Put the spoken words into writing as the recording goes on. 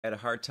Had a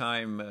hard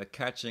time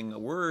catching a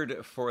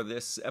word for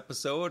this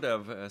episode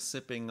of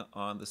Sipping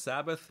on the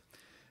Sabbath,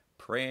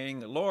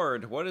 praying,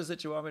 Lord, what is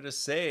it you want me to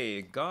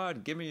say?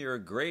 God, give me your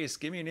grace,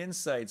 give me an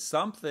insight,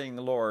 something,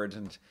 Lord.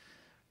 And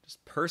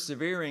just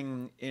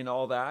persevering in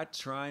all that,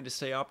 trying to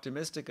stay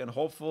optimistic and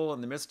hopeful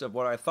in the midst of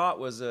what I thought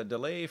was a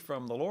delay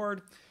from the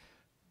Lord.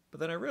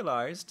 But then I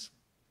realized,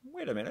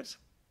 wait a minute,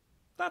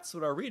 that's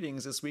what our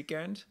readings this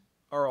weekend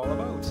are all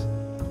about.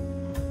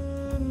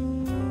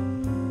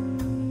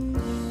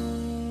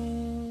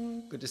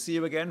 Good to see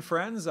you again,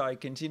 friends. I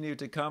continue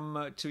to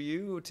come to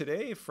you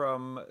today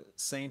from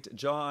St.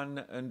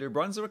 John, New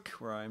Brunswick,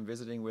 where I'm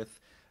visiting with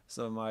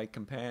some of my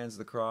companions of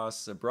the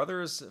cross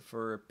brothers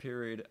for a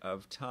period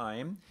of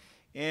time.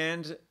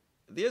 And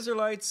the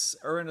Israelites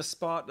are in a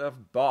spot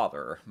of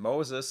bother.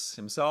 Moses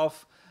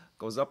himself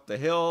goes up the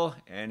hill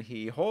and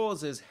he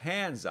holds his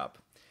hands up,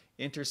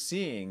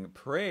 interceding,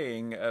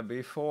 praying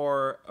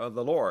before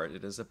the Lord.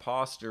 It is a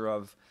posture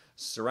of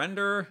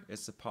surrender.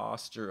 It's a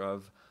posture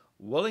of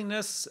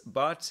willingness,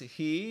 but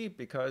he,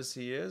 because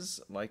he is,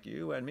 like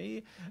you and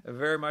me,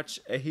 very much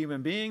a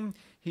human being,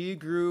 he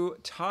grew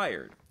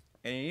tired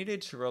and he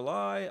needed to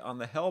rely on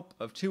the help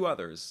of two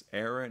others,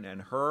 Aaron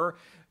and Hur,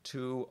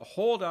 to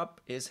hold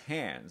up his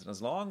hands. And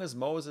as long as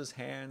Moses'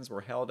 hands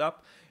were held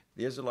up,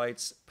 the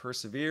Israelites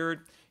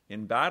persevered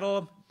in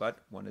battle, but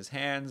when his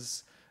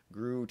hands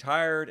grew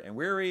tired and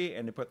weary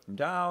and he put them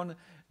down,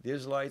 the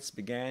Israelites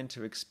began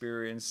to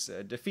experience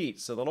defeat.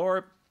 So the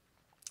Lord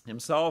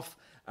himself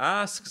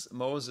asks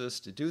Moses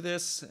to do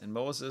this, and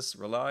Moses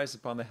relies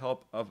upon the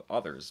help of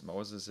others.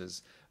 Moses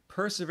is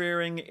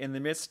persevering in the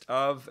midst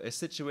of a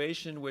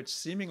situation which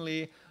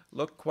seemingly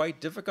looked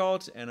quite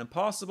difficult and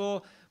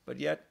impossible, but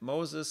yet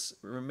Moses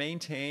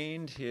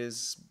maintained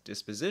his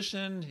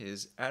disposition,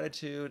 his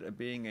attitude of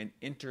being an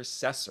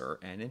intercessor.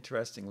 And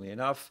interestingly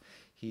enough,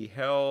 he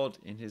held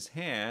in his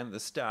hand the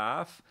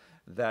staff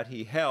that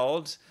he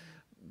held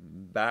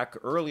back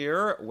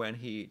earlier when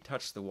he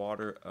touched the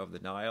water of the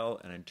Nile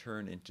and it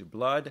turned into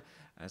blood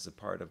as a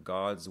part of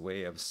God's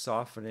way of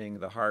softening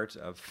the heart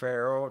of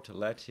Pharaoh to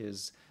let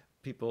his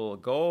people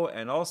go,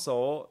 and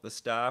also the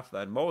staff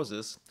that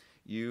Moses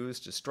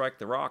used to strike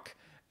the rock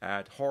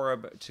at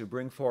Horeb to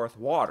bring forth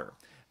water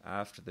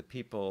after the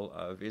people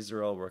of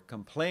Israel were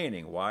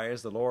complaining, why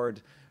has the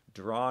Lord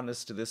drawn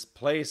us to this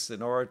place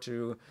in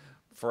order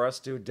for us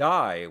to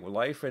die?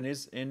 Life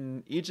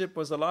in Egypt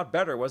was a lot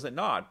better, was it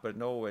not? But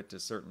no, it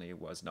certainly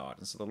was not.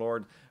 And so the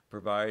Lord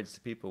provides the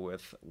people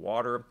with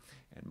water,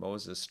 and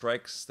Moses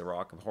strikes the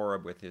rock of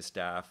Horeb with his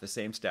staff, the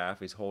same staff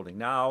he's holding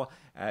now,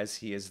 as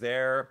he is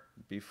there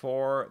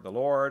before the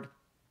Lord,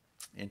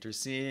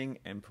 interceding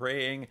and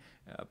praying,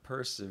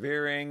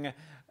 persevering,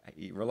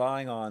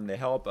 relying on the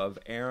help of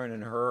Aaron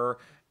and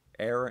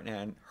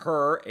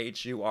Hur,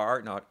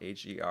 H-U-R, not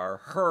H-E-R,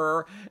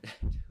 Hur,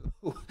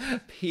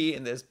 to be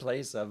in this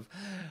place of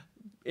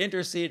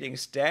interceding,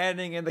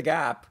 standing in the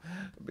gap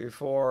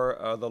before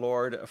the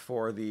Lord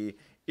for the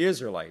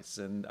Israelites.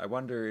 And I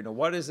wonder,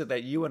 what is it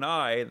that you and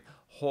I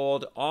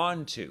hold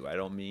on to? I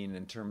don't mean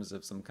in terms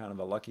of some kind of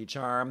a lucky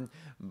charm,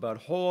 but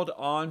hold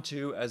on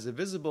to as a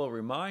visible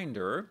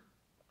reminder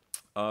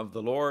of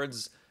the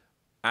Lord's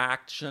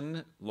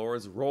action,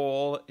 Lord's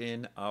role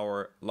in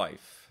our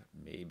life.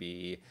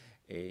 Maybe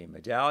a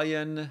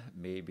medallion,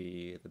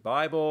 maybe the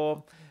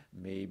Bible,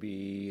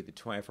 maybe the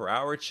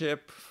 24-hour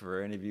chip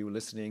for any of you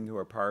listening who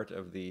are part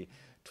of the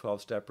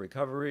 12-step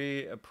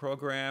recovery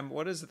program.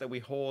 What is it that we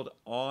hold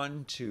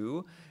on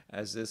to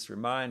as this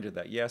reminder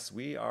that, yes,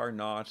 we are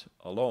not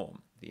alone?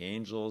 The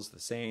angels, the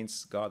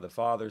saints, God the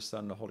Father,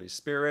 Son, and the Holy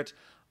Spirit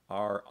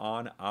are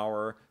on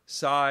our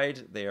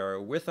side. They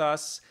are with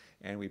us,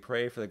 and we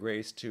pray for the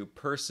grace to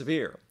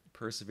persevere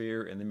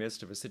in the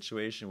midst of a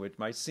situation which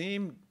might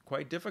seem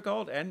quite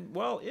difficult, and,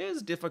 well,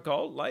 is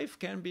difficult. Life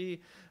can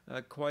be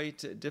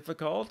quite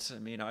difficult. I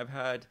mean, I've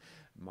had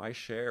my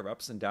share of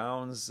ups and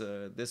downs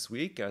this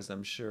week, as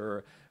I'm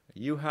sure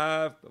you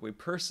have, but we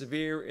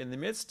persevere in the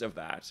midst of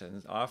that.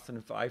 And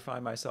often I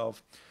find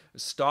myself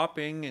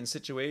stopping in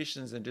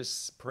situations and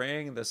just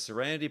praying the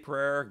serenity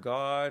prayer,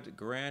 God,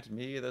 grant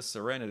me the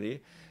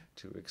serenity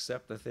to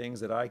accept the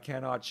things that I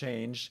cannot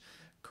change,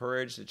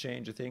 courage to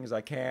change the things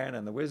I can,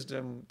 and the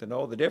wisdom to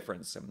know the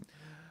difference. And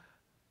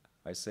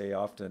I say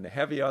often,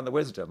 heavy on the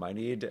wisdom. I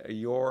need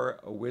your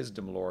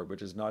wisdom, Lord,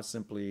 which is not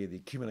simply the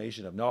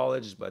accumulation of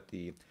knowledge, but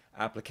the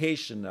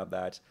application of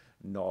that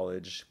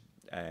knowledge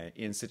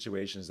in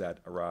situations that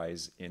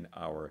arise in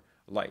our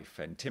life.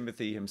 And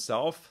Timothy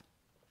himself,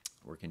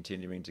 we're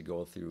continuing to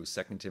go through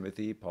 2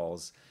 Timothy,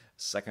 Paul's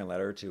second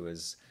letter to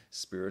his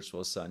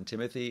spiritual son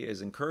Timothy,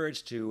 is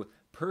encouraged to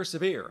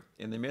persevere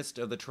in the midst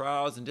of the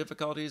trials and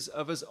difficulties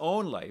of his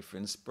own life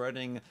in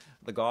spreading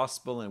the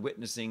gospel and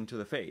witnessing to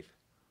the faith.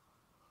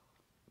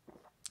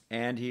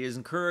 And he is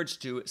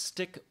encouraged to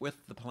stick with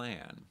the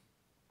plan.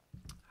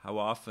 How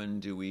often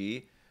do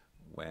we,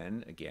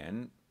 when,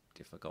 again,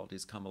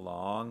 difficulties come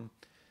along,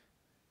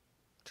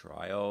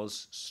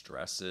 trials,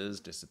 stresses,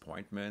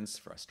 disappointments,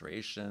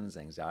 frustrations,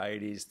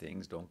 anxieties,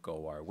 things don't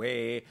go our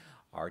way,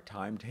 our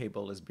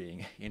timetable is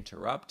being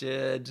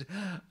interrupted,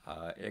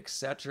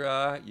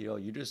 etc.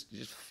 You just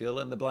fill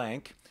in the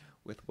blank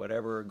with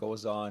whatever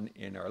goes on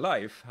in our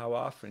life. How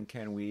often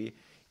can we,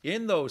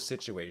 in those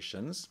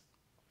situations,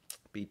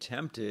 be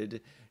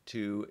tempted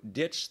to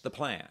ditch the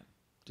plan?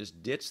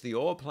 Just ditch the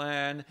old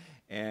plan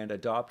and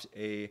adopt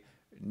a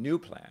new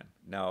plan.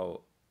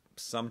 Now,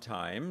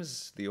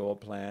 sometimes the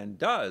old plan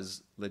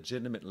does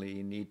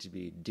legitimately need to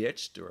be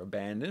ditched or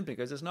abandoned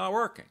because it's not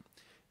working.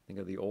 Think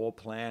of the old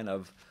plan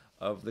of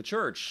the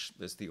church.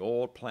 It's the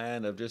old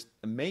plan of just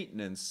a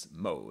maintenance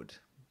mode.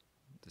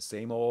 The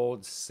same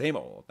old, same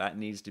old. That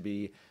needs to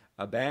be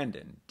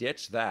abandoned.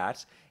 Ditch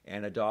that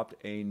and adopt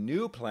a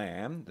new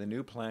plan, the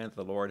new plan that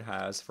the Lord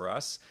has for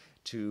us,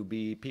 to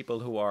be people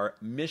who are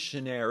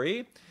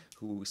missionary,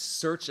 who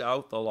search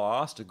out the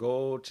lost, to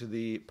go to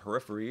the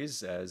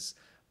peripheries, as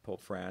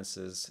Pope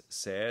Francis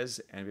says,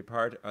 and be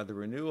part of the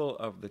renewal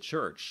of the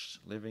church,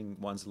 living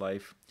one's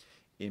life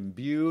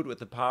imbued with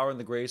the power and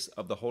the grace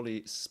of the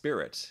Holy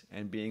Spirit,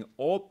 and being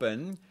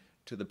open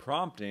to the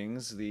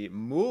promptings, the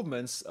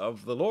movements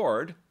of the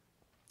Lord,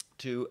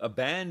 to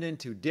abandon,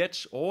 to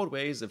ditch old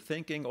ways of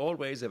thinking, old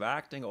ways of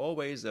acting, old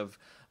ways of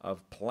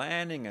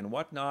planning and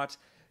whatnot,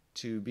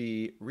 to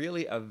be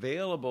really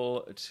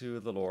available to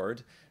the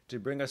Lord, to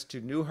bring us to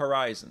new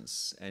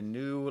horizons and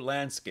new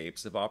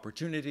landscapes of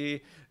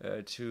opportunity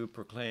to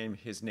proclaim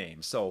His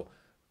name. So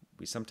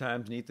we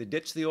sometimes need to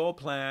ditch the old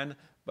plan,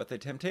 but the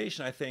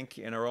temptation, I think,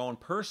 in our own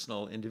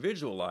personal,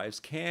 individual lives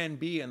can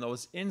be in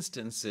those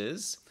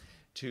instances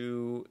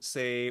to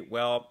say,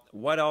 well,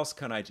 what else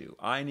can I do?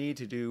 I need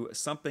to do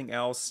something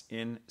else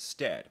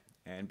instead.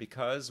 And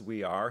because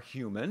we are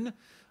human,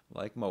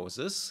 like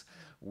Moses,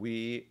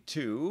 we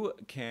too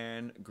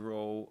can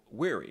grow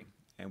weary,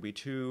 and we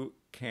too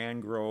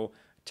can grow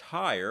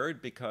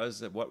tired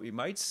because of what we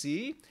might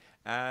see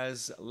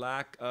as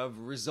lack of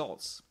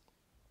results.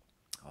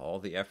 All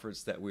the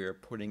efforts that we are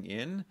putting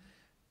in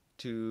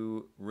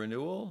to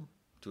renewal,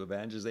 to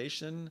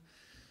evangelization,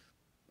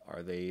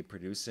 are they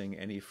producing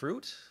any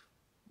fruit?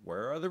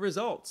 Where are the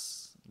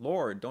results?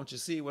 Lord, don't you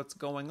see what's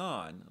going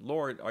on?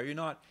 Lord, are you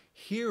not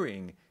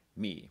hearing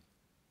me?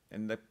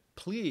 And the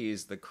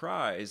pleas, the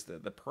cries,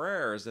 the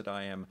prayers that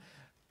I am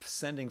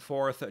sending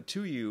forth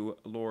to you,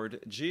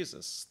 Lord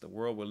Jesus. The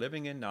world we're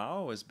living in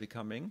now is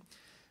becoming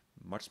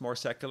much more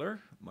secular,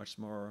 much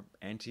more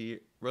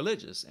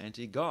anti-religious,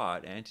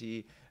 anti-God,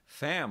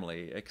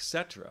 anti-family,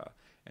 etc.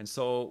 And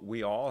so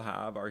we all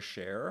have our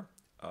share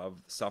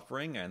of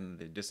suffering and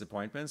the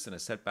disappointments and the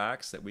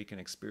setbacks that we can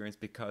experience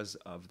because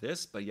of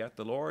this. But yet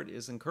the Lord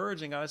is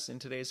encouraging us in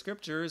today's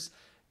scriptures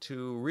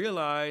to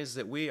realize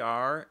that we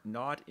are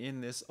not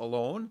in this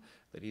alone,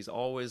 that He's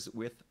always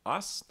with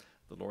us.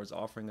 The Lord's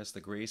offering us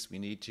the grace we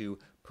need to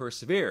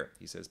persevere.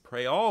 He says,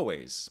 pray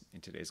always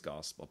in today's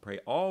gospel. Pray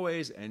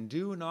always and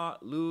do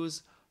not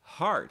lose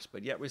heart.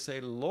 But yet we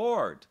say,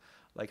 Lord,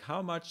 like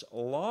how much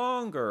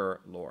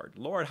longer, Lord?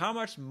 Lord, how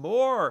much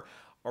more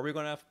are we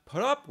going to have to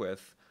put up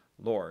with,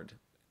 Lord?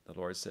 The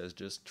Lord says,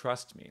 just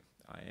trust me.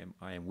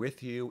 I am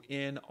with you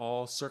in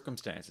all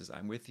circumstances.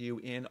 I'm with you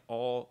in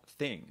all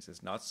things.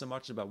 It's not so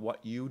much about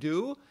what you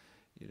do.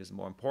 It is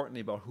more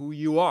importantly about who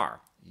you are.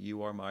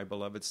 You are my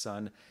beloved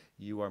son.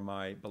 You are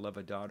my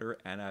beloved daughter,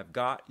 and I've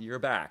got your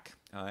back.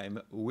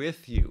 I'm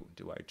with you.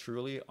 Do I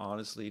truly,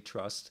 honestly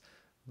trust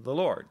the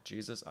Lord?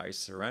 Jesus, I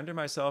surrender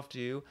myself to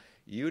you.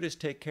 You just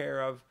take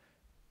care of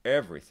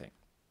everything.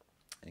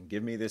 And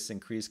give me this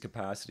increased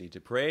capacity to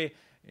pray,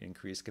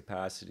 increased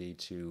capacity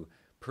to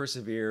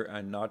persevere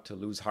and not to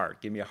lose heart.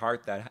 Give me a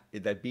heart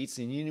that beats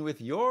in union with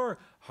your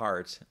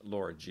heart,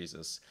 Lord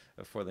Jesus,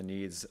 for the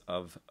needs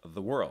of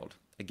the world.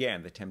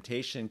 Again, the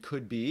temptation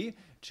could be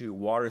to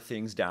water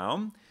things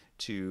down,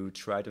 to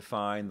try to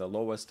find the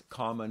lowest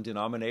common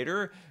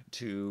denominator,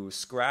 to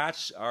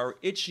scratch our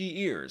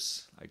itchy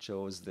ears. I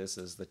chose this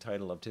as the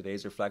title of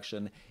today's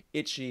reflection,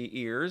 Itchy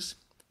Ears.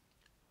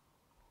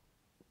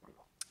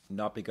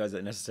 Not because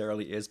it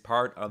necessarily is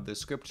part of the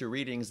scripture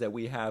readings that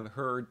we have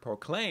heard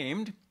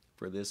proclaimed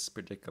for this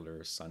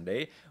particular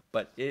Sunday,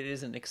 but it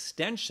is an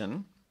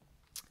extension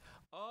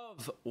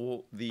of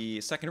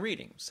the second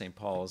reading, St.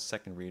 Paul's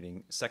second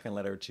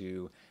letter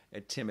to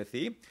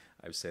Timothy.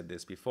 I've said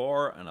this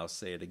before, and I'll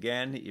say it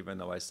again, even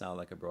though I sound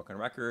like a broken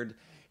record.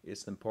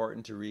 It's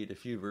important to read a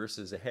few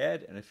verses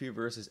ahead and a few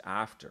verses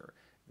after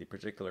the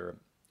particular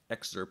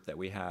excerpt that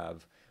we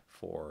have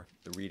for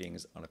the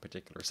readings on a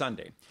particular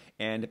Sunday.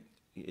 And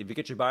if you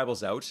get your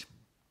Bibles out,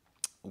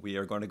 we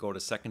are going to go to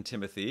 2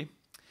 Timothy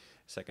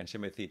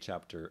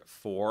chapter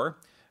 4,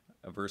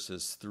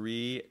 verses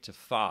 3 to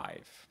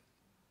 5.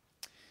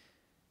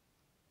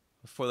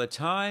 For the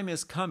time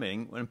is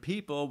coming when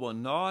people will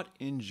not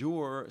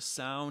endure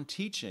sound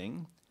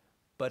teaching,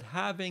 but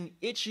having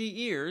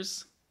itchy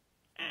ears.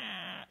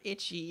 Now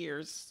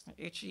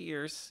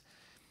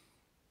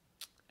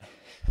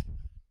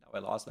I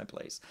lost my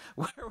place.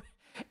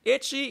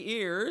 Itchy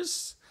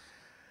ears.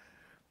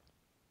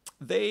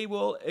 They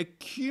will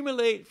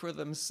accumulate for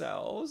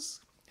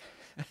themselves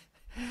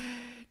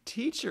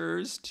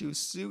teachers to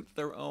suit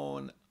their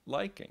own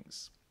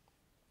likings.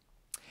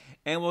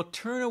 and will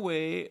turn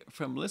away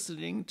from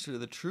listening to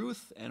the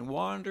truth and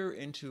wander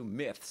into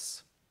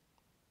myths.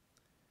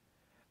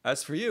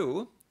 As for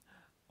you,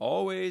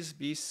 always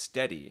be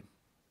steady,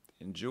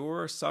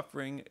 endure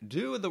suffering,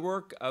 do the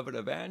work of an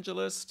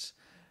evangelist,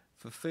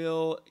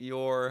 fulfill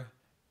your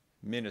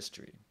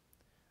ministry.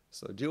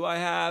 So do I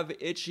have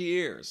itchy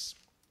ears?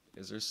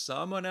 Is there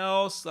someone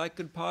else I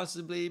could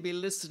possibly be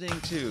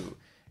listening to?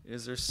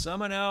 Is there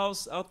someone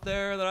else out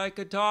there that I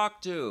could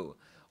talk to?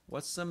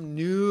 What's some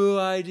new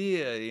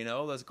idea,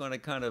 that's going to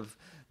kind of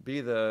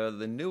be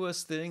the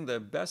newest thing, the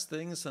best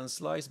thing since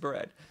sliced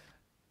bread?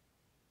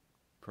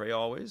 Pray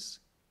always.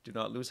 Do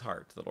not lose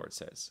heart, the Lord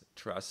says.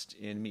 Trust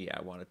in me.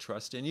 I want to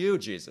trust in you,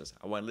 Jesus.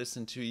 I want to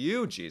listen to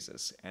you,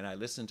 Jesus. And I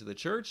listen to the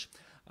church.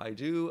 I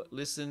do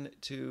listen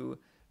to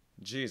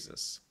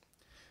Jesus.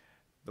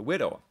 The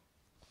widow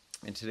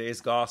in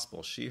today's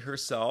gospel, she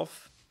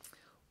herself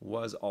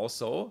was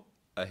also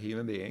a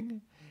human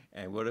being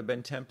and would have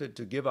been tempted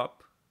to give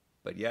up,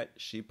 but yet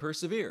she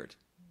persevered.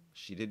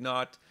 She did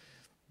not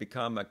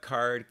become a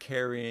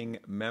card-carrying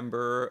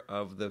member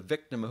of the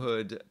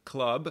victimhood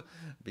club,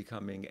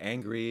 becoming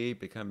angry,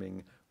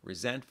 becoming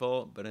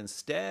resentful, but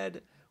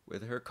instead,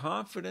 with her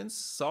confidence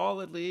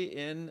solidly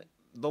in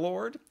the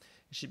Lord,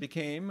 she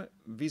became,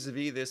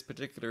 vis-a-vis this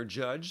particular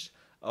judge,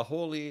 a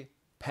holy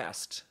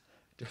pest.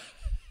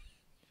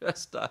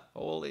 Just a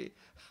holy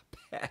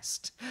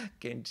pest,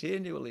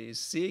 continually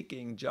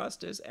seeking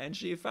justice, and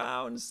she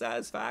found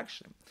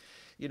satisfaction.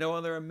 And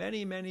there are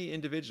many, many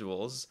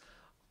individuals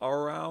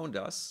around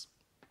us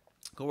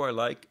who are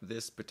like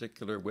this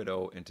particular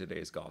widow in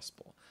today's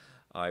gospel.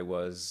 I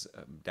was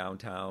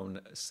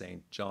downtown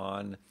St.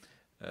 John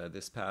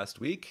this past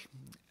week,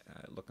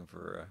 looking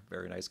for a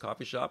very nice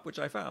coffee shop, which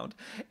I found,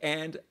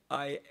 and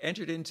I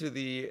entered into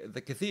the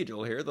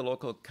cathedral here, the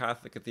local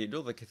Catholic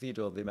cathedral, the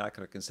Cathedral of the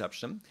Immaculate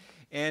Conception,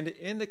 and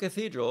in the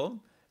cathedral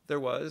there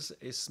was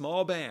a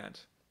small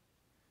band,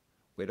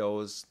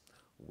 widows,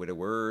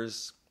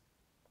 widowers,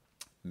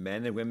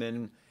 men and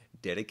women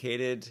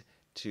dedicated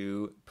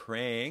to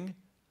praying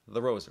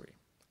the rosary.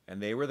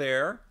 And they were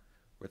there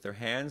with their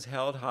hands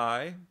held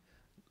high,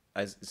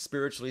 as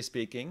spiritually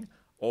speaking,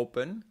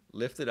 open,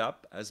 lifted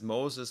up, as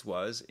Moses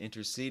was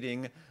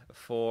interceding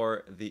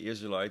for the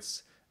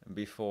Israelites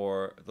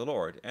before the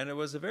Lord. And it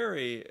was a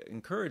very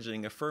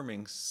encouraging,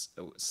 affirming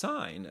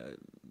sign,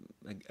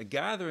 a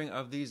gathering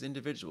of these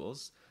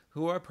individuals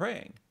who are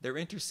praying. They're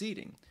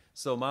interceding.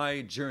 So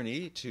my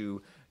journey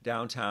to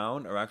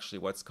downtown, or actually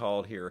what's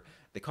called here,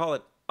 they call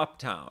it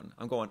Uptown.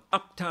 I'm going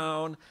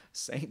Uptown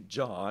St.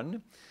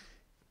 John.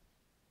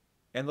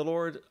 And the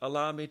Lord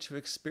allowed me to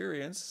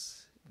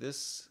experience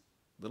this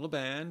little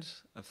band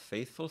of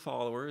faithful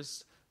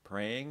followers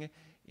praying,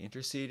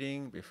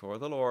 interceding before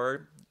the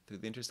Lord through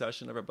the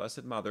intercession of our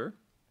Blessed Mother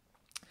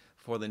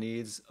for the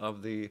needs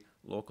of the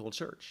local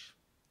church.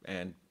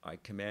 And I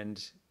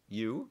commend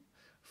you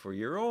for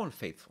your own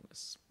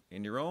faithfulness,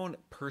 in your own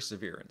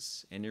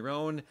perseverance, in your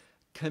own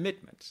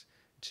commitment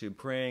to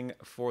praying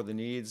for the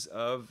needs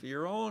of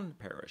your own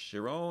parish,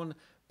 your own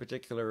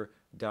particular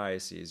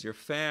diocese, your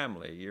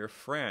family, your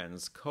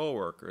friends,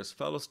 co-workers,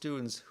 fellow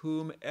students,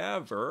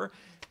 whomever,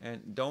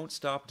 and don't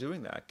stop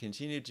doing that.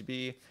 Continue to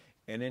be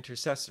an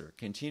intercessor.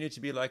 Continue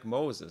to be like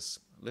Moses,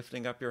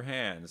 lifting up your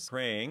hands,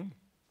 praying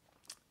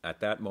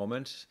at that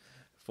moment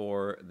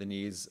for the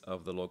needs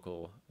of the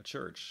local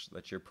church,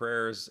 that your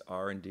prayers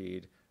are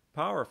indeed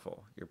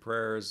powerful. Your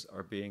prayers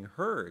are being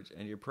heard,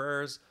 and your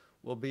prayers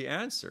will be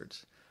answered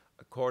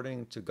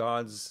according to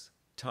God's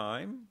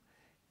time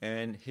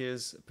and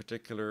his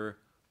particular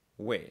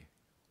way.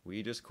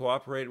 We just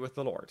cooperate with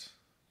the Lord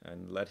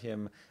and let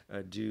him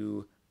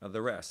do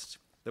the rest.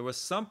 There was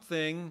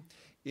something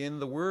in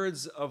the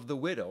words of the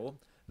widow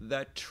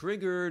that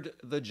triggered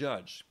the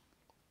judge.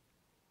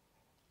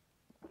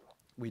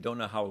 We don't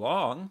know how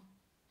long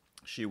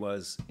she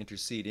was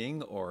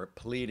interceding, or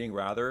pleading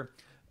rather,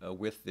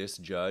 with this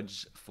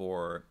judge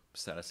for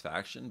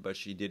satisfaction, but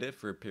she did it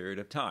for a period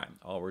of time.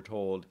 All we're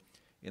told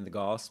in the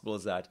gospel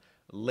is that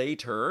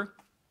later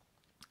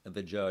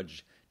the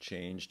judge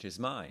changed his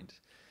mind.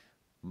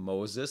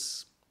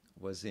 Moses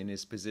was in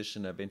his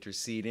position of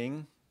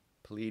interceding,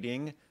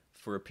 pleading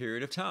for a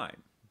period of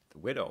time. The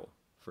widow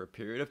for a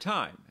period of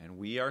time, and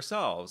we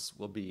ourselves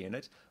will be in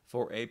it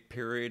for a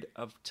period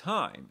of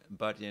time.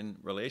 But in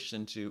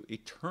relation to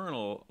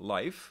eternal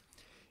life,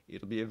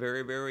 it'll be a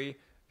very, very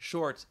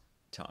short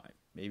time,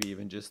 maybe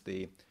even just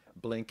the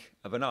blink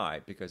of an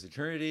eye, because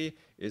eternity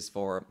is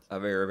for a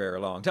very, very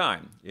long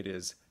time. It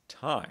is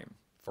time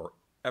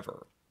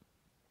forever.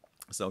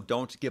 So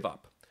don't give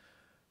up.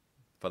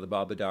 Father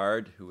Bob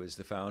Bedard, who is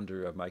the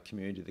founder of my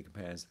community, the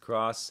Companions of the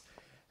Cross,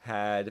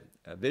 had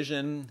a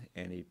vision,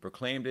 and he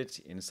proclaimed it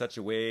in such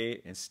a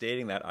way in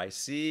stating that I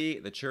see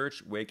the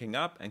church waking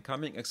up and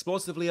coming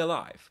explosively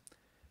alive.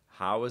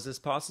 How is this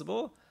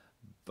possible?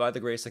 By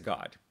the grace of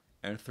God.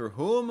 And through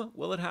whom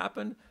will it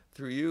happen?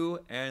 Through you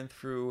and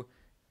through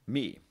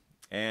me.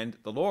 And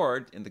the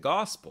Lord, in the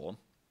gospel,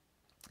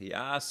 he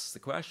asks the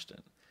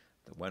question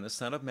that when the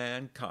Son of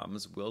Man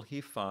comes, will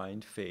he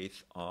find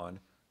faith on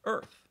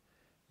earth?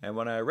 And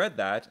when I read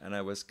that and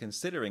I was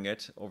considering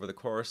it over the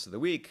course of the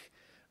week,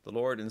 the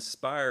Lord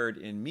inspired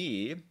in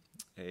me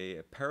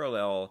a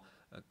parallel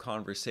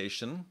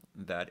conversation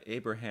that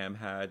Abraham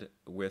had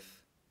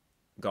with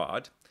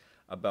God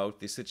about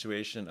the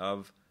situation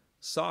of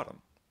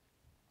Sodom.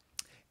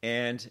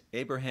 And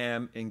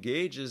Abraham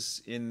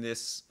engages in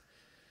this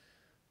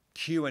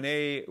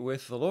Q&A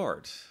with the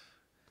Lord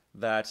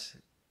that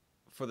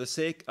for the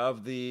sake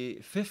of the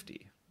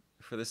 50,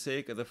 for the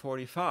sake of the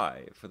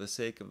 45, for the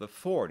sake of the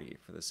 40,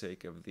 for the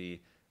sake of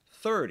the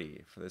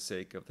 30, for the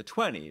sake of the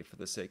 20, for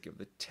the sake of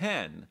the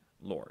 10,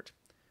 Lord,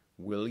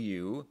 will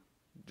you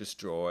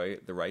destroy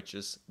the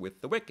righteous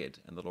with the wicked?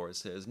 And the Lord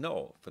says,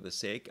 no, for the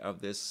sake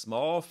of this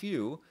small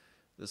few,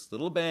 this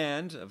little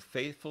band of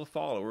faithful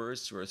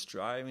followers who are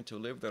striving to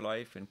live their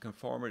life in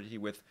conformity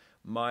with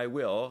my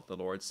will, the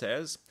Lord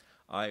says,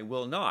 I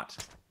will not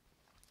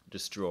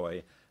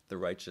destroy the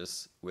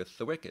righteous with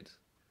the wicked.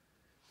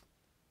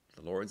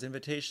 The Lord's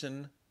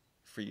invitation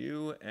for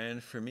you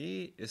and for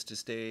me is to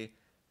stay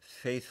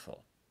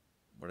faithful.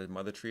 What did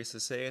Mother Teresa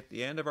say? At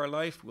the end of our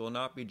life, we will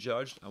not be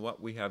judged on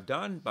what we have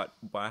done, but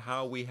by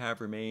how we have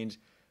remained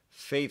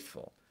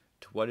faithful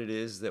to what it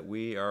is that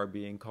we are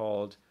being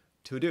called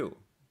to do,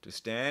 to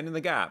stand in the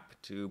gap,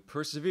 to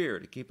persevere,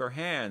 to keep our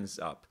hands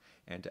up,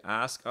 and to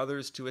ask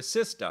others to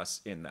assist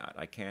us in that.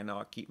 I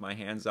cannot keep my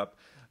hands up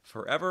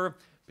forever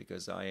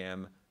because I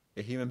am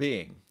a human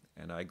being,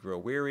 and I grow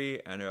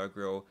weary and I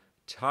grow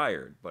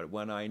tired. But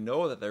when I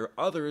know that there are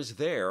others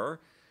there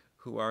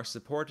who are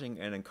supporting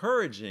and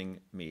encouraging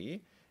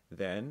me,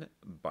 then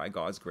by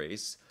God's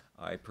grace,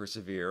 I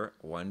persevere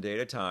one day at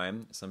a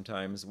time,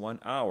 sometimes 1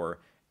 hour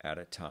at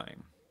a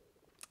time.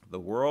 The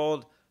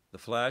world, the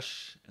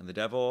flesh, and the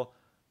devil,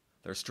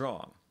 they're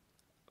strong,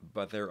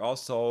 but they're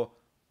also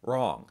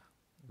wrong.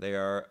 They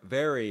are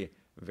very,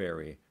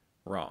 very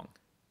wrong.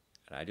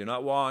 And I do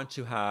not want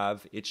to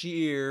have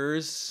itchy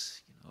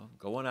ears,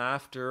 going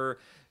after,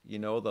 the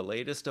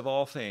latest of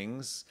all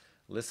things,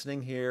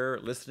 listening here,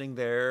 listening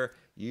there.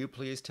 You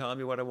please tell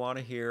me what I want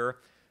to hear.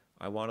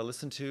 I want to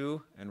listen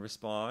to and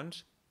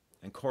respond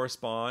and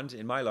correspond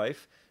in my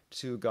life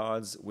to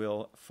God's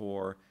will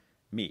for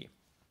me.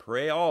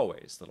 Pray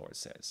always, the Lord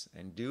says,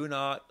 and do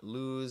not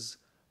lose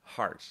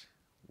heart.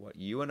 What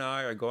you and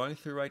I are going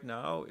through right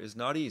now is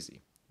not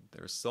easy.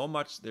 There is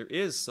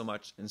so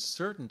much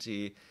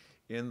uncertainty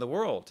in the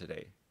world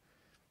today,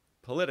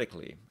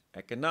 politically,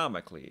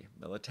 economically,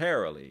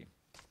 militarily,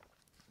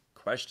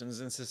 questions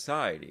in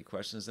society,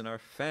 questions in our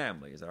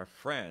families, our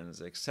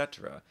friends,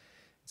 etc.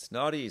 It's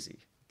not easy.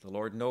 The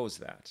Lord knows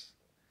that.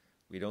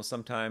 We don't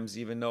sometimes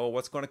even know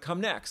what's going to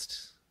come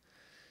next.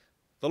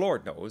 The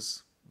Lord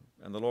knows,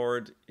 and the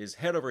Lord is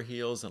head over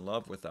heels in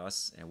love with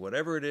us, and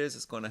whatever it is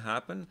that's going to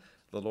happen,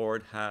 the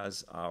Lord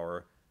has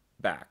our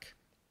back.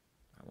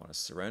 I want to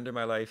surrender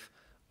my life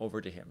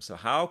over to Him. So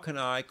how can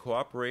I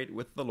cooperate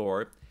with the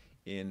Lord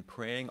in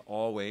praying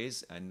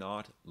always and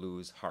not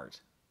lose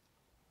heart?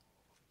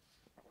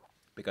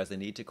 Because I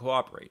need to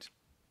cooperate.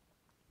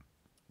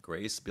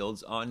 Grace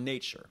builds on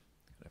nature.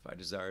 And if I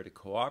desire to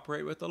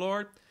cooperate with the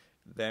Lord,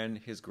 then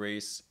His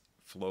grace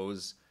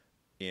flows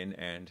in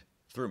and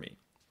through me.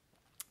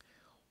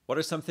 What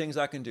are some things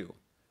I can do?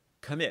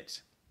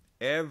 Commit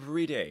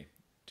every day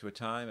to a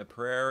time of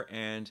prayer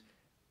and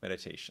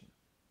meditation.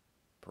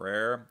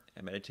 Prayer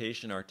and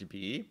meditation are to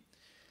be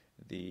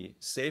the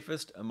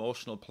safest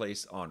emotional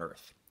place on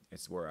earth.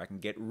 It's where I can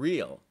get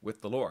real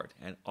with the Lord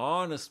and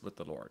honest with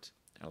the Lord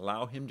and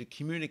allow Him to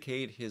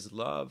communicate His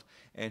love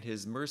and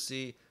His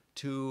mercy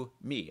to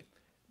me.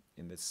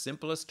 In the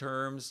simplest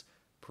terms,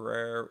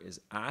 prayer is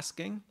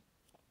asking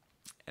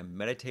and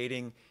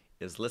meditating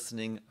is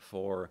listening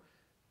for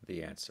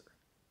the answer.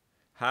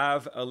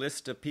 Have a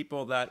list of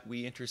people that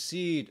we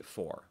intercede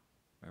for,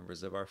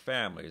 members of our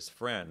families,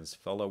 friends,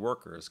 fellow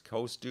workers,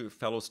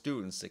 fellow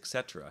students,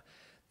 etc.,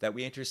 that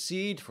we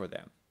intercede for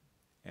them.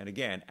 And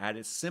again, at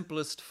its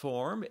simplest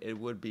form, it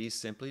would be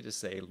simply to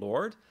say,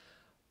 Lord,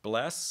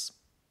 bless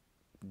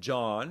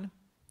John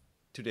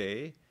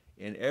today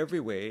in every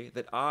way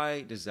that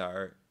I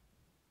desire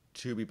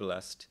to be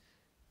blessed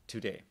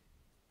today.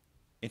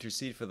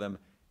 Intercede for them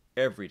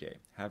every day.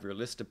 Have your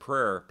list of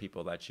prayer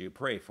people that you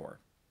pray for.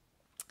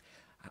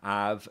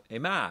 Have a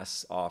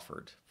mass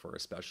offered for a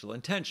special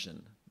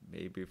intention,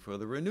 maybe for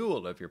the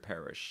renewal of your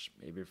parish,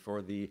 maybe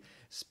for the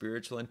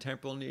spiritual and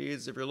temporal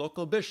needs of your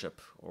local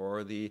bishop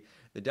or the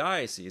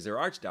diocese or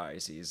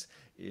archdiocese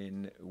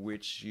in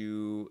which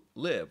you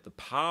live. The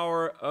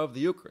power of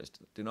the Eucharist.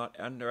 Do not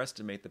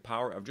underestimate the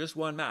power of just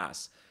one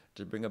mass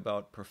to bring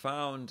about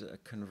profound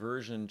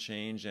conversion,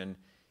 change, and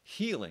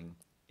healing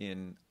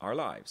in our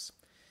lives.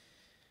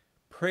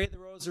 Pray the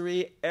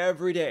rosary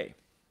every day.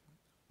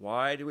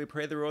 Why do we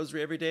pray the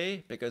rosary every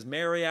day? Because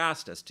Mary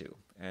asked us to,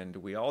 and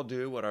we all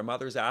do what our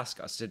mothers ask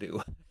us to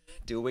do.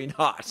 Do we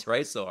not,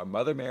 right? So our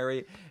Mother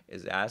Mary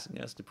is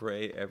asking us to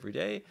pray every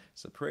day.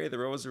 So pray the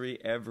rosary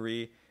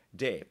every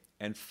day.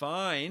 And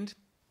find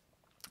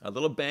a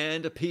little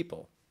band of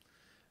people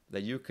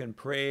that you can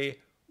pray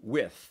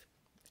with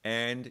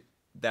and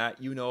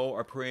that you know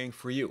are praying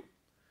for you.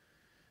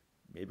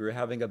 Maybe you're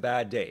having a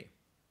bad day.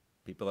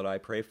 People that I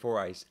pray for,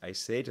 I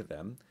say to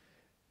them,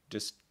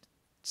 just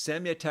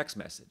send me a text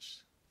message.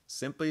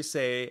 Simply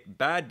say,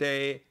 bad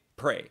day,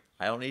 pray.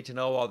 I don't need to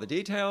know all the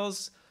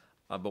details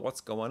about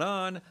what's going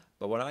on,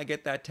 but when I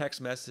get that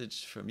text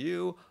message from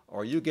you,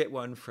 or you get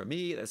one from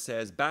me that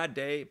says, bad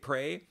day,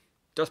 pray,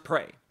 just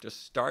pray.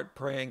 Just start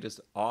praying, just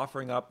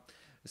offering up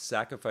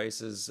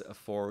sacrifices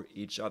for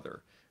each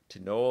other. To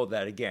know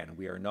that, again,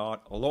 we are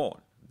not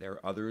alone. There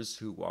are others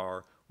who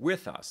are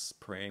with us,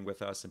 praying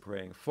with us and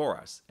praying for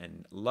us,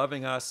 and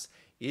loving us,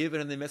 even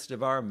in the midst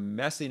of our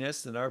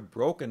messiness and our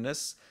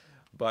brokenness,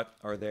 but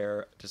are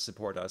there to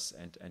support us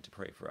and to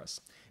pray for us.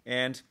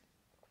 And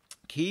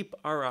keep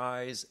our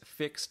eyes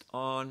fixed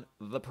on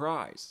the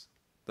prize.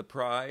 The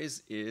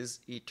prize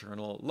is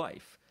eternal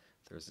life.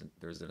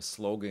 There's a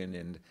slogan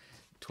in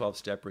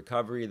 12-Step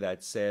Recovery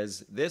that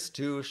says, this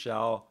too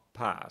shall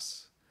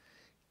pass.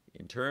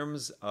 In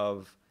terms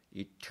of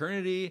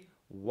eternity,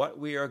 what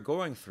we are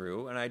going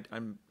through, and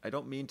I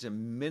don't mean to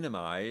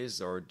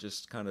minimize or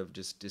just kind of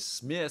just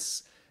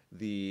dismiss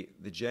the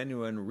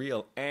genuine,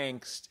 real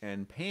angst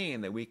and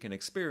pain that we can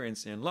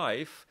experience in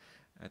life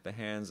at the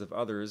hands of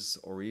others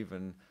or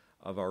even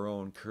of our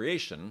own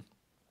creation,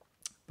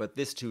 but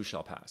this too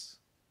shall pass.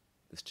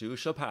 This too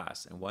shall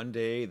pass, and one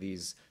day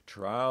these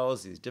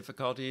trials, these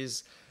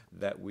difficulties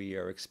that we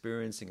are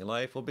experiencing in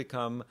life will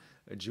become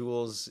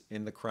jewels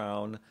in the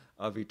crown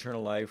of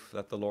eternal life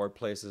that the Lord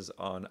places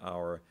on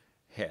our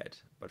head.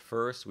 But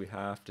first, we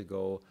have to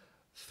go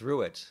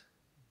through it.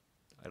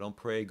 I don't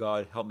pray,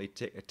 God, help me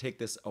take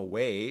this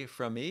away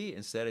from me.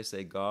 Instead, I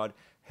say, God,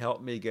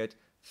 help me get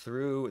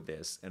through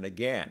this. And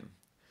again,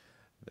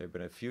 there have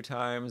been a few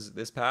times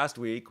this past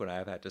week when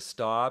I've had to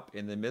stop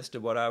in the midst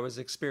of what I was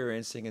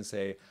experiencing and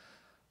say,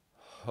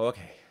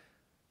 okay,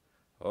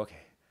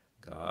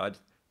 God,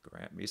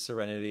 grant me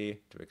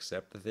serenity to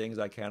accept the things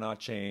I cannot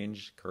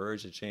change,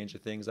 courage to change the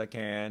things I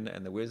can,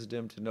 and the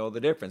wisdom to know the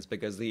difference,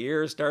 because the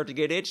ears start to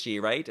get itchy,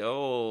 right?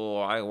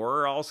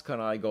 Where else can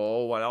I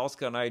go? What else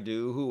can I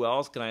do? Who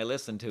else can I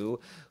listen to?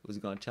 Who's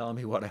going to tell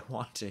me what I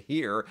want to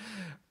hear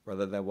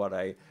rather than what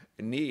I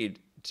need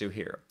to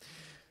hear?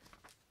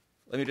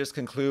 Let me just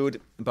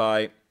conclude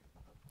by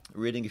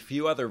reading a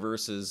few other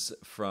verses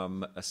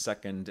from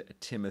 2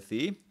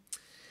 Timothy.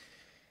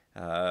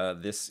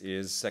 This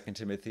is 2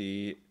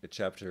 Timothy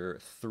chapter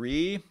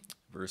 3,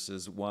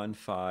 verses 1,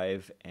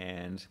 5,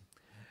 and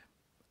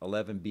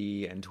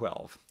 11b and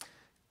 12.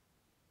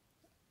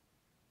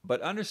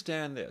 But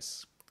understand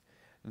this,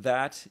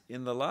 that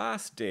in the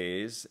last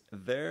days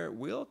there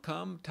will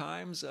come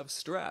times of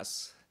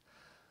stress.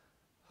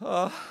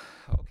 Okay,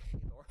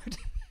 Lord,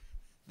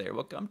 there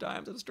will come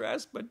times of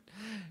stress, but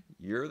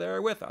you're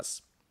there with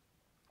us.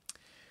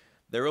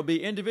 There will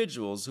be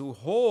individuals who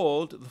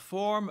hold the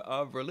form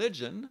of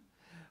religion,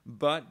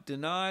 but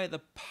deny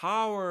the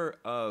power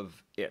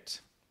of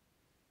it.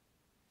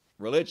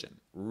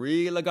 Religion,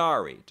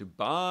 religare, to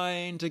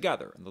bind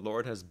together. And the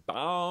Lord has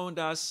bound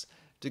us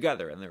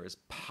together. And there is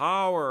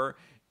power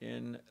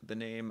in the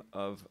name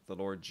of the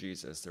Lord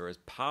Jesus. There is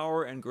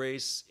power and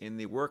grace in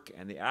the work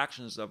and the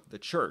actions of the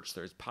church.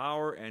 There's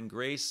power and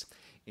grace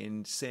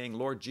in saying,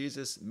 Lord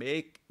Jesus,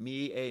 make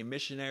me a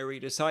missionary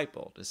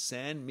disciple, to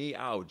send me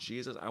out.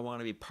 Jesus, I want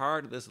to be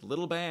part of this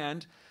little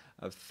band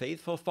of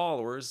faithful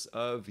followers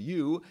of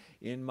you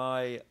in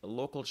my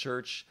local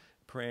church,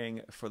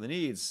 praying for the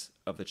needs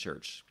of the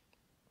church.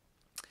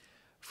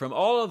 From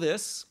all of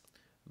this,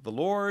 the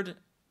Lord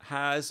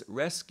has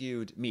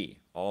rescued me.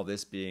 All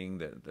this being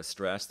the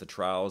stress, the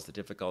trials, the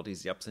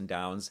difficulties, the ups and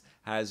downs,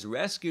 has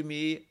rescued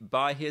me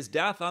by his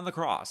death on the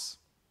cross.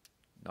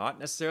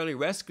 Not necessarily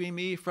rescuing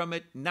me from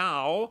it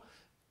now,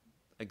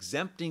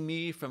 exempting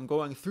me from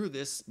going through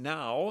this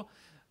now,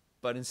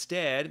 but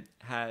instead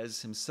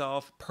has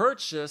himself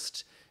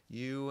purchased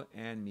you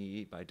and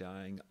me by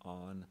dying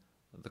on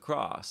the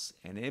cross.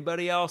 And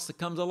anybody else that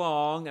comes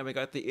along and we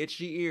got the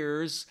itchy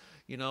ears,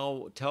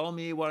 tell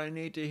me what I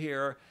need to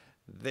hear,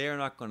 they're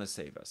not going to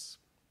save us.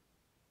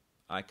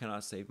 I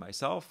cannot save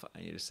myself.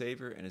 I need a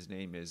Savior, and his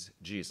name is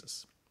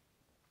Jesus.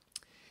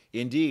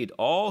 Indeed,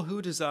 all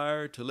who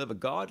desire to live a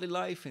godly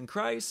life in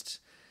Christ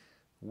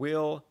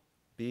will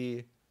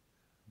be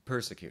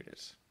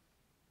persecuted.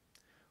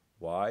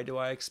 Why do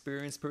I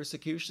experience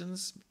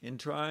persecutions in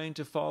trying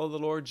to follow the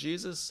Lord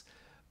Jesus?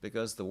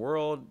 Because the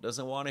world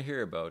doesn't want to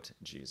hear about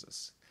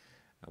Jesus.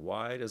 And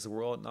why does the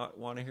world not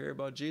want to hear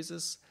about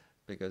Jesus?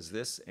 Because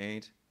this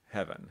ain't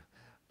heaven.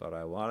 But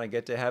I want to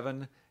get to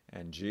heaven,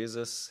 and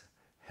Jesus,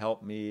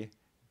 help me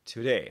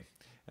today.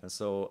 And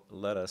so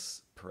let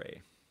us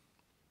pray.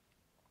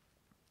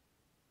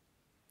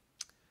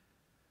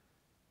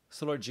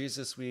 So Lord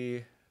Jesus,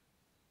 we,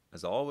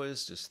 as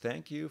always, just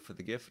thank you for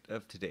the gift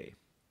of today.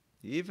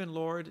 Even,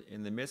 Lord,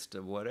 in the midst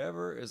of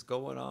whatever is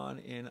going on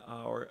in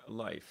our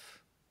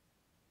life,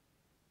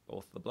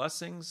 both the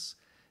blessings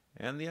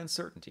and the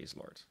uncertainties,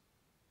 Lord.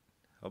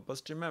 Help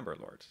us to remember,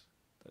 Lord,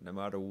 that no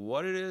matter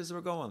what it is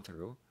we're going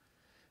through,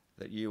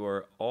 that you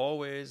are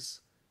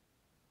always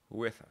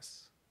with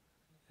us.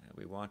 And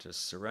we want to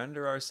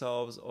surrender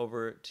ourselves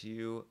over to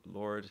you,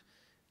 Lord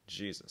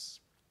Jesus.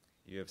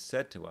 You have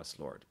said to us,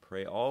 Lord,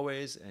 pray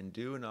always and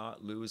do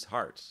not lose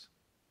heart.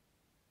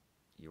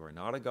 You are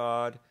not a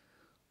God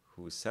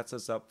who sets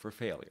us up for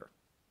failure.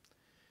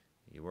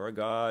 You are a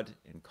God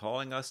in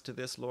calling us to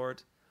this,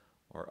 Lord,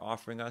 or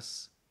offering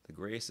us the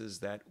graces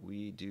that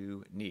we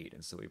do need.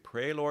 And so we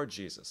pray, Lord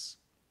Jesus,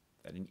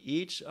 that in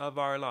each of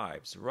our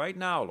lives, right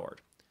now,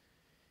 Lord,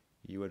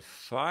 you would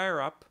fire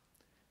up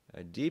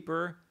a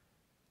deeper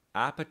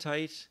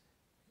appetite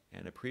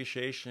and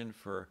appreciation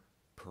for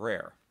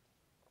prayer.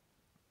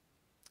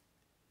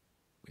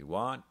 We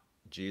want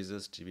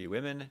Jesus to be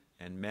women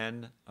and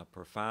men of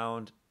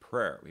profound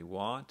prayer. We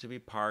want to be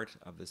part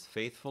of this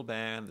faithful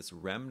band, this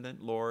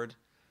remnant, Lord.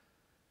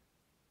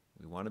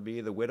 We want to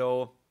be the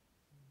widow of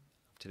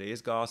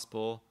today's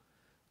gospel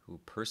who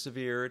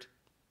persevered,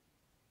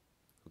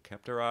 who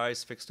kept our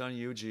eyes fixed on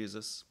you,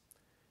 Jesus.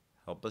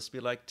 Help us be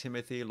like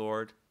Timothy,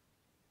 Lord,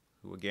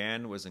 who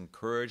again was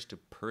encouraged to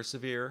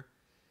persevere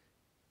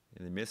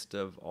in the midst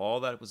of all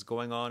that was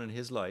going on in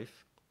his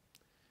life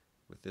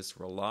with this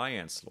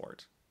reliance,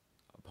 Lord,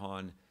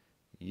 upon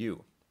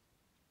you.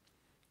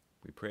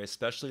 We pray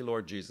especially,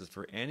 Lord Jesus,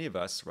 for any of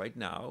us right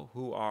now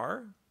who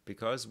are,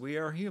 because we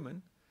are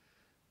human,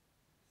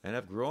 and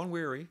have grown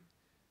weary,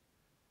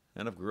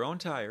 and have grown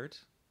tired,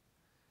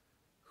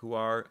 who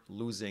are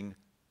losing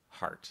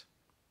heart.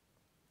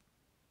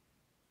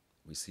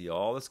 We see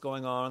all that's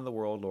going on in the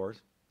world, Lord,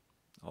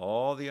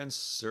 all the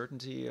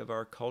uncertainty of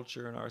our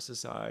culture and our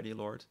society,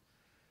 Lord.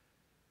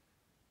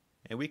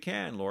 And we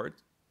can, Lord,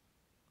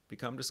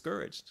 become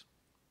discouraged,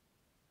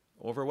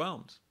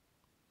 overwhelmed.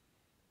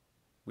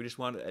 We just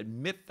want to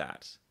admit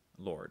that,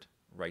 Lord,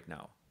 right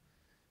now.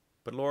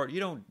 But Lord, you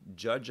don't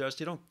judge us,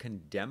 you don't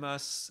condemn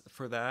us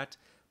for that,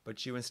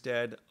 but you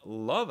instead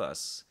love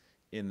us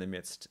in the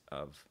midst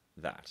of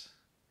that.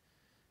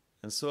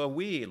 And so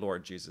we,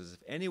 Lord Jesus,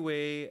 if any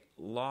way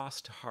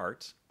lost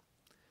heart,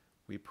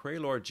 we pray,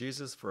 Lord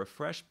Jesus, for a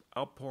fresh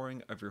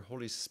outpouring of your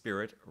Holy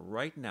Spirit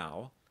right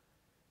now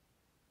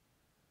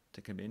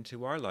to come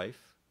into our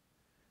life,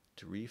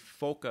 to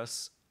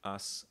refocus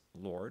us,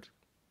 Lord.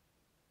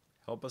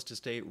 Help us to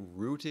stay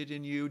rooted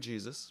in you,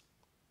 Jesus.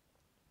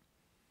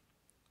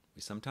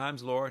 We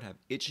sometimes, Lord, have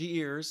itchy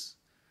ears,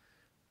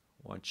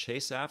 want to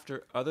chase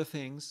after other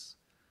things.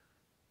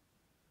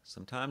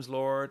 Sometimes,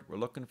 Lord, we're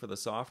looking for the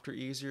softer,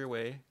 easier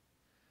way.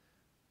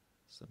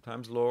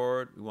 Sometimes,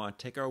 Lord, we want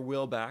to take our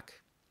will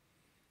back.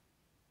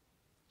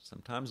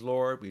 Sometimes,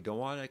 Lord, we don't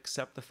want to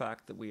accept the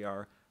fact that we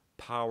are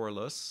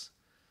powerless.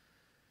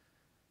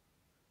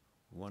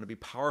 We want to be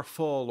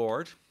powerful,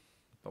 Lord,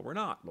 but we're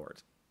not,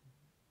 Lord.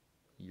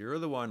 You're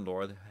the one,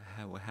 Lord,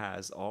 who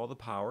has all the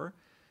power,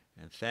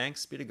 and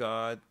thanks be to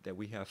God that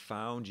we have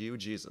found you,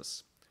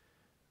 Jesus.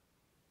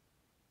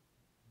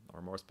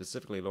 Or more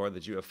specifically, Lord,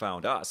 that you have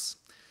found us.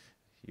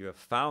 You have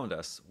found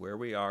us where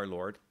we are,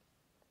 Lord,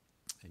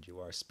 and you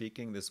are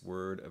speaking this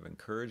word of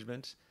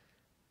encouragement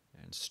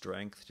and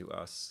strength to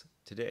us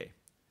today.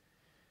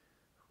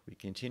 We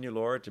continue,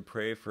 Lord, to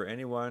pray for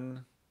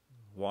anyone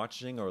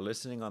watching or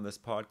listening on this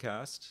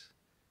podcast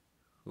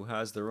who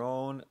has their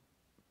own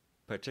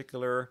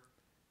particular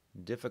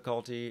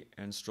difficulty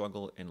and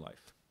struggle in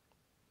life.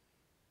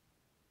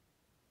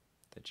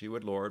 That you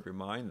would, Lord,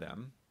 remind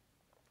them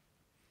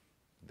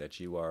that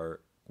you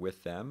are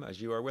with them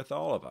as you are with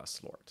all of us,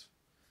 Lord.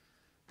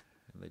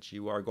 And that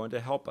you are going to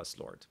help us,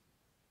 Lord.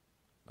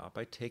 Not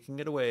by taking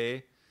it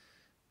away,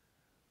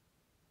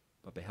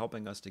 but by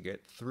helping us to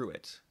get through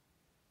it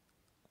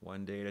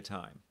one day at a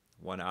time,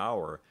 1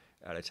 hour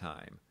at a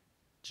time,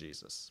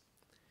 Jesus.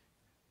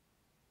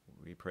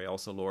 We pray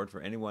also, Lord,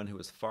 for anyone who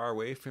is far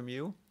away from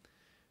you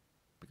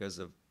because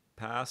of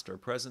past or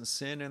present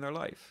sin in their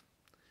life.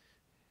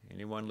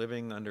 Anyone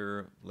living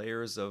under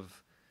layers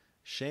of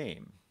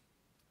shame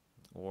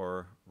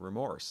or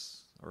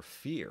remorse or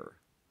fear,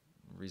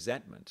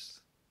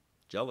 resentment,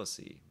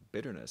 jealousy,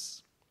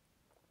 bitterness,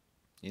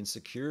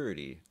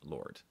 insecurity,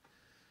 Lord.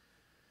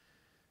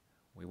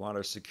 We want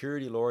our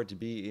security, Lord, to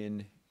be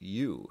in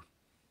you.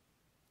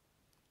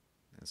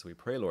 And so we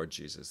pray, Lord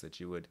Jesus,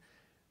 that you would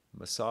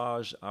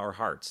massage our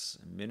hearts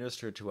and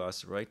minister to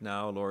us right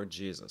now, Lord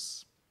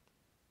Jesus.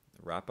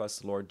 Wrap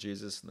us, Lord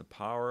Jesus, in the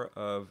power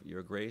of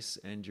your grace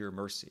and your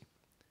mercy.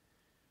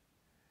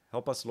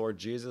 Help us, Lord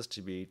Jesus,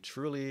 to be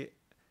truly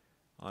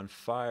on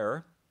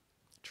fire,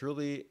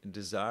 truly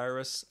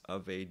desirous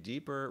of a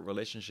deeper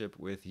relationship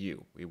with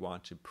you. We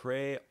want to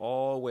pray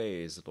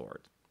always,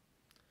 Lord.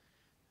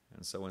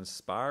 And so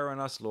inspire on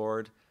us,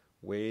 Lord,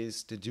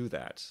 ways to do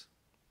that,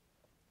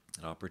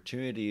 and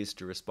opportunities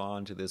to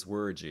respond to this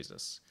word,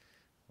 Jesus.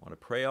 I want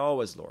to pray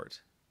always, Lord,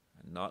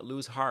 and not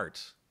lose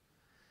heart.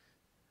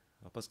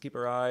 Help us keep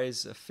our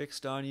eyes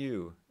fixed on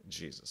you,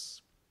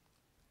 Jesus.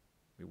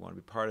 We want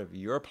to be part of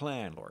your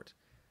plan, Lord.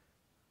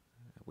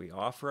 We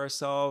offer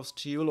ourselves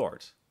to you,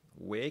 Lord.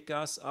 Wake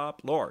us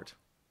up, Lord.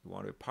 We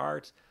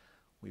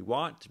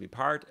want to be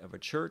part of a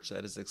church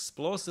that is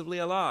explosively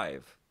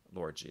alive,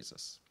 Lord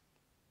Jesus.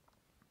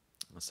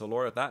 So,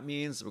 Lord, if that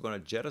means we're going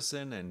to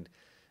jettison and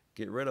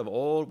get rid of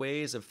old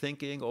ways of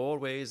thinking,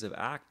 old ways of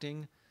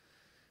acting.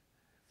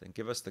 Then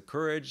give us the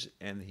courage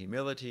and the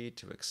humility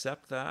to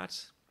accept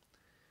that,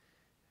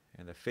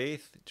 and the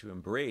faith to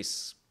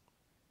embrace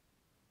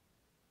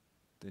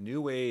the new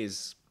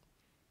ways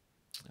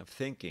of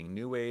thinking,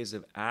 new ways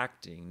of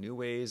acting, new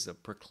ways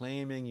of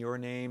proclaiming your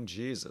name,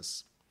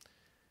 Jesus,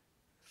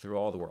 through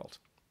all the world.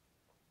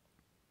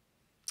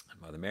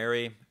 And Mother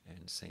Mary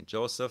and St.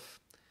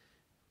 Joseph,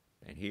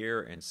 and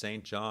here in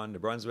St. John, New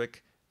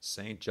Brunswick,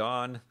 St.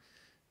 John,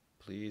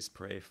 please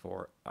pray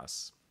for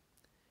us.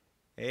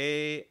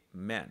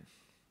 Amen.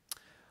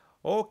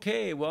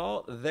 Okay,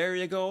 well, there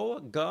you go.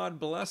 God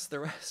bless the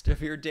rest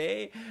of your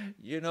day.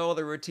 You know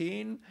the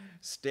routine.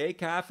 Stay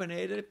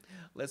caffeinated.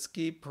 Let's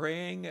keep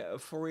praying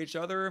for each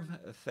other.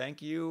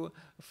 Thank you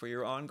for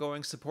your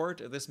ongoing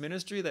support of this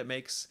ministry that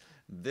makes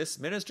this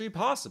ministry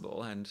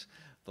possible. And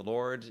the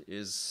Lord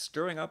is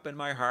stirring up in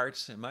my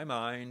heart and my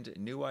mind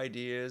new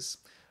ideas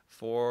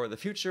for the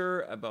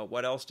future about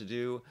what else to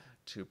do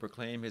to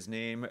proclaim his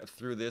name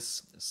through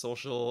this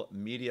social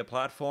media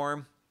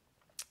platform.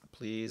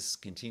 Please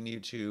continue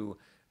to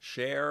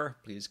share.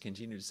 Please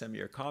continue to send me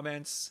your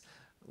comments,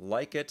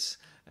 like it,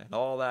 and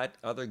all that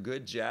other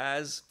good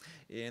jazz.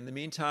 In the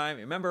meantime,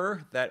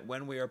 remember that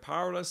when we are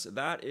powerless,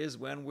 that is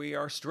when we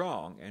are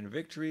strong, and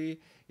victory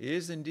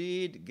is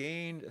indeed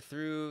gained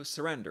through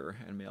surrender.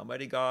 And may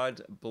Almighty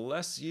God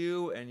bless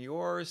you and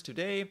yours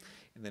today,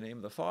 in the name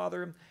of the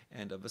Father,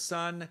 and of the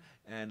Son,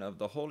 and of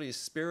the Holy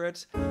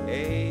Spirit.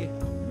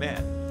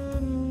 Amen.